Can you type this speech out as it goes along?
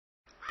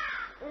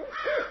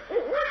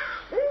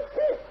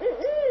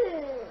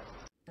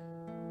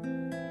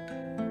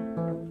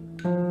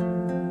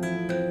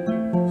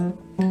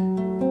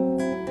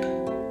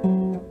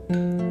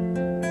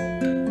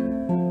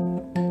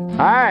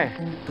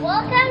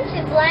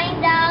Welcome to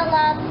BlindOwl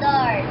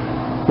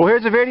Outdoors. Well,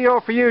 here's a video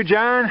for you,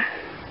 John.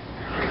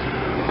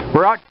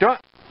 We're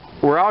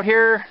out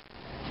here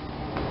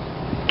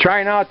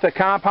trying out the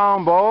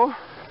compound bow,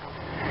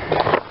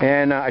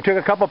 and I took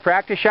a couple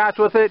practice shots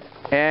with it,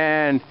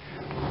 and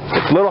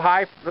it's a little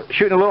high,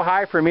 shooting a little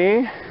high for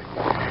me,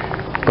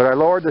 but I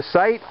lowered the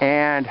sight,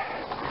 and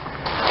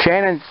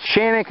Shannon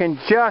can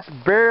just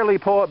barely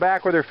pull it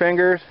back with her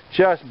fingers,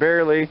 just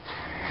barely,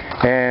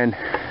 and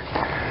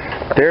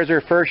there's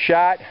her first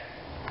shot.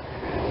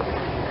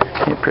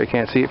 You probably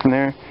can't see it from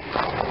there.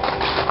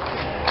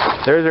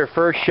 There's her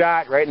first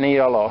shot right in the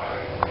yellow.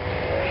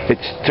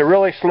 It's a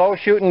really slow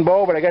shooting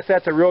bow, but I guess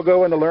that's a real good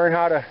one to learn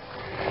how to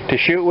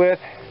shoot with.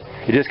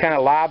 It just kind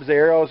of lobs the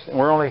arrows, and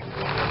we're only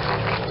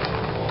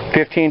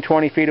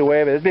 15-20 feet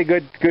away, but it'd be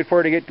good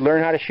for her to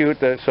learn how to shoot.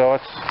 So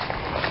it's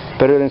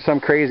better than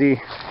some crazy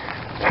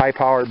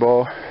high-powered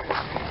bow.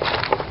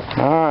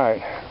 All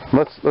right,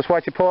 let's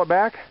watch you pull it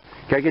back.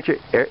 Gotta get your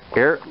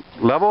air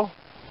level.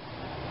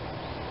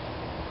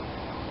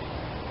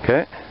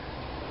 Okay,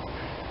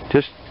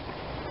 just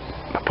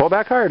pull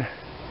back hard.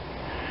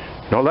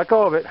 Don't let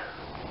go of it.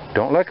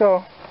 Don't let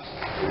go.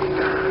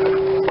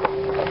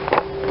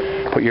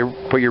 Put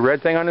your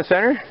red thing on the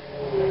center.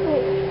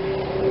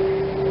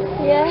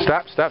 Yeah.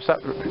 Stop. All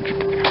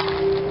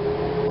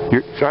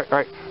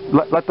right.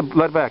 Let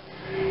it back.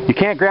 You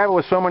can't grab it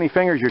with so many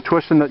fingers. You're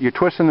twisting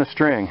the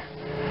string.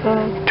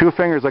 2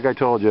 fingers, like I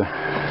told you.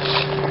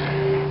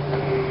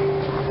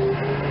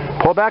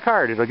 Pull back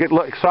hard. It'll get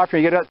softer.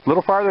 You get a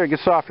little farther, it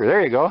gets softer.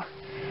 There you go.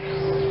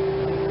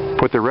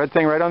 Put the red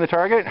thing right on the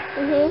target.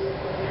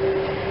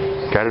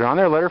 Got it on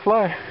there. Let her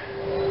fly.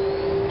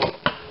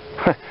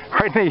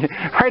 right in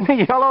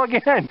the yellow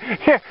again.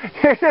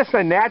 You're just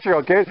a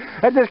natural, kid.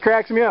 That just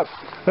cracks me up.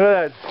 Look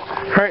at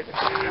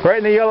that. Right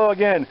in the yellow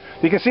again.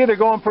 You can see they're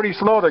going pretty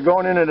slow. They're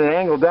going in at an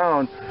angle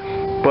down.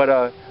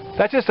 But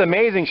that's just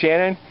amazing,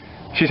 Shannon.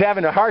 She's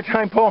having a hard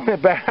time pulling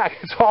it back.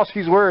 It's all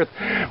she's worth.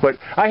 But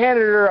I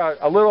handed her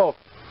a little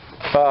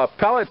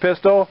pellet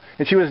pistol,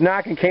 and she was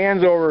knocking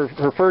cans over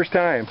her first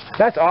time.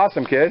 That's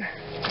awesome, kid.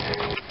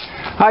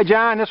 Hi,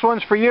 John. This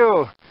one's for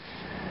you.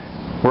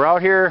 We're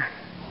out here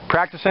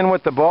practicing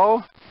with the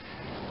bow.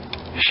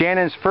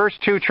 Shannon's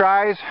first two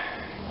tries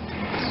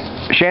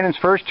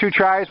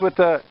with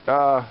the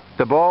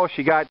bow.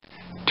 She got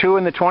 2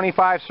 in the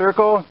 25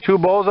 circle, 2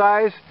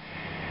 bullseyes.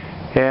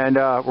 And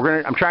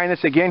I'm trying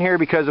this again here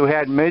because we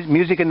had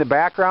music in the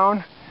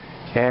background,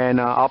 and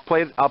I'll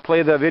play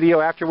the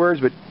video afterwards.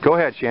 But go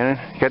ahead, Shannon.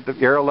 You got the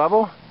arrow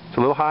level? It's a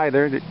little high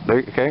there.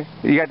 Okay.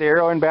 You got the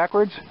arrow in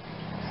backwards?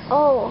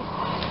 Oh.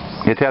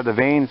 You have to have the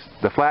veins,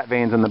 the flat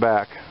veins in the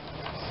back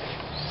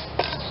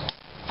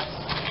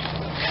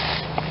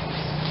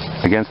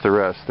against the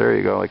rest. There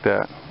you go, like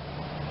that.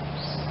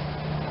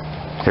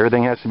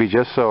 Everything has to be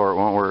just so, or it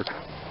won't work.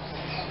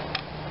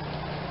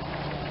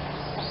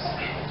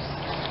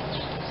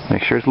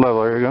 Make sure it's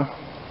level. There you go.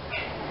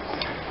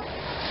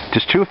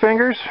 Just 2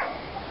 fingers.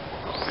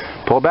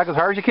 Pull it back as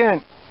hard as you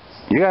can.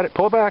 You got it.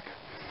 Pull it back.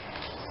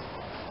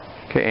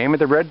 Okay, aim at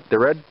the red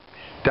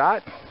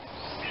dot.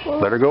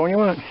 Let her go when you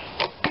want.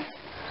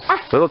 A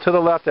little to the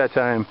left that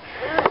time.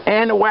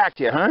 And it whacked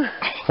you, huh?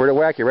 Where'd it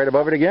whack you? Right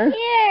above it again?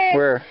 Yeah.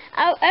 Where?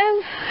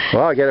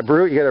 Well, you got a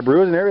bruise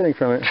and everything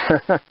from it.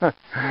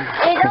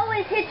 It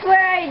always hits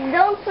where I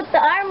don't put the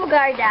arm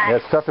guard at. Yeah,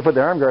 it's tough to put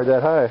the arm guard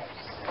that high.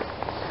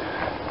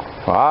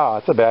 Wow,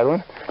 that's a bad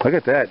one. Look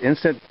at that.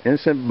 Instant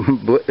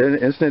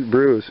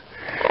bruise.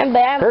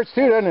 Hurts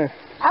too, doesn't it?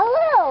 A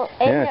little.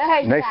 Yeah, It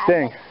hurts. nice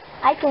sting.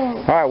 I can.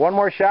 All right, one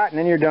more shot and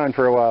then you're done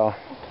for a while.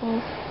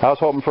 Okay. I was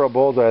hoping for a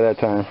bullseye that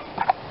time.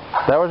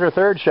 That was her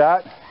 3rd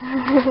shot.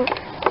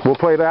 We'll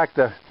play back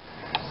the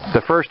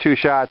first 2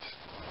 shots.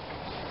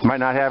 Might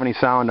not have any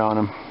sound on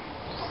them.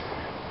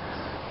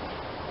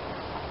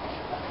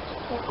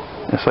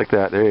 Just like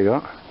that. There you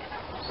go.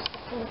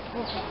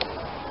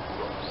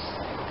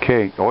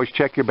 Okay, always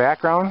check your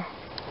background.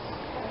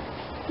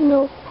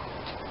 No.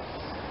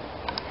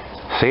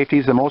 Safety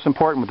is the most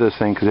important with this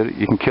thing, because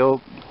you can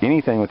kill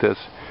anything with this.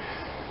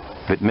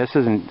 If it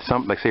misses and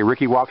like say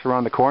Ricky walks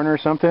around the corner or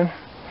something.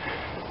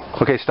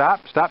 Okay, stop.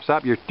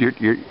 You're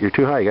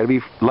too high. You got to be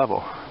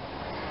level.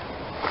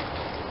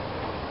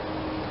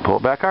 Pull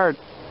it back hard.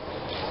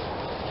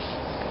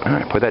 All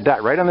right, put that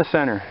dot right on the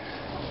center.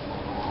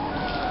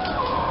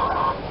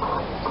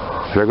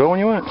 There, go when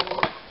you want.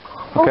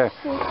 Okay.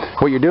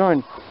 What you're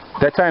doing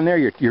that time there,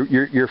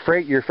 you're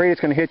afraid it's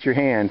going to hit your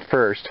hand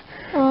first.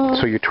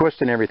 So you're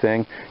twisting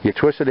everything. You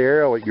twisted the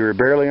arrow. You're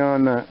barely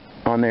on the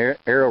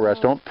arrow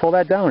rest. Don't pull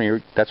that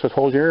down. That's what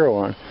holds your arrow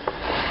on.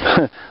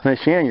 Now,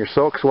 Shannon, you're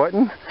soaked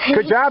sweating.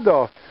 Good job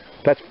though.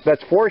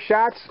 That's 4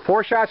 shots.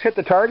 4 shots hit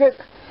the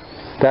target.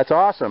 That's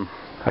awesome.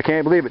 I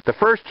can't believe it. Her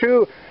first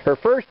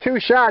 2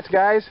 shots,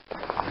 guys,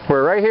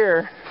 were right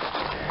here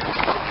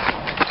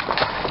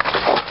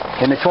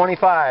in the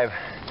 25.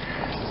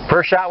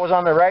 First shot was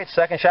on the right,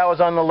 second shot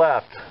was on the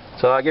left.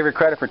 So I'll give her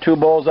credit for 2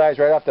 bullseyes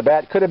right off the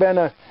bat. Could have been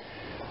a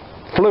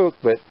fluke,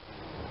 but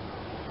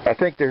I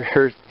think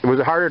it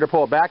was harder to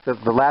pull it back the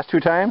last 2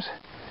 times.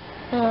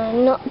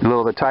 No. A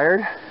little bit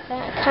tired?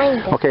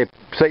 Kind of. Okay,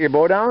 set your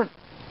bow down.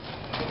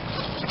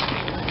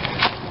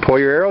 Pull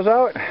your arrows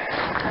out.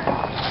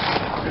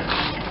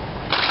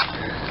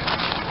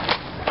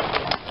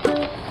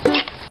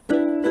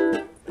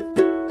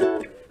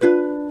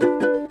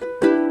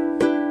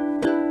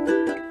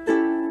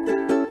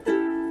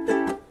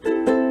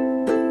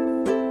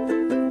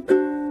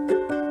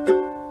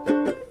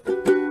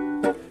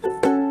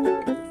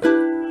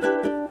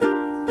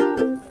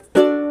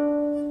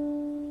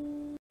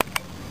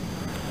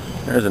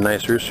 There's a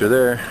nice rooster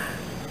there.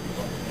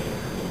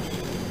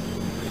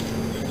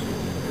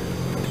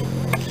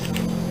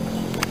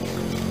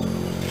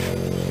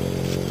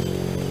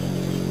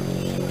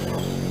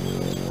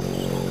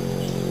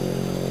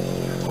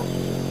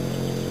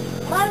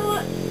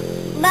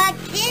 But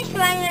this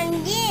one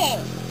and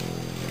this.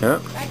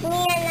 Yep. But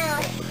me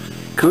alone.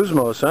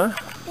 Kuzmos, huh?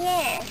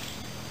 Yes.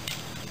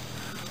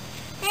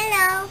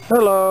 Hello.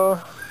 Hello.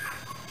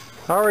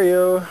 How are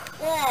you?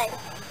 Good.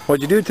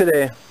 What'd you do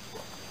today?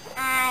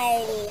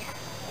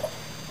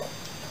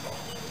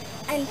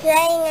 I'm playing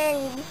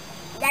on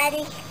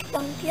Daddy's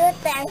computer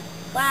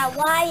for a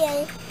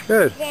while.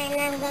 Good. Then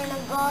I'm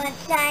gonna go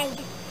outside.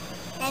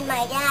 And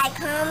my dad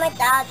comes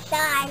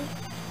outside.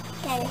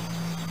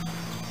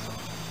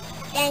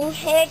 Then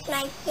here's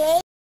my face.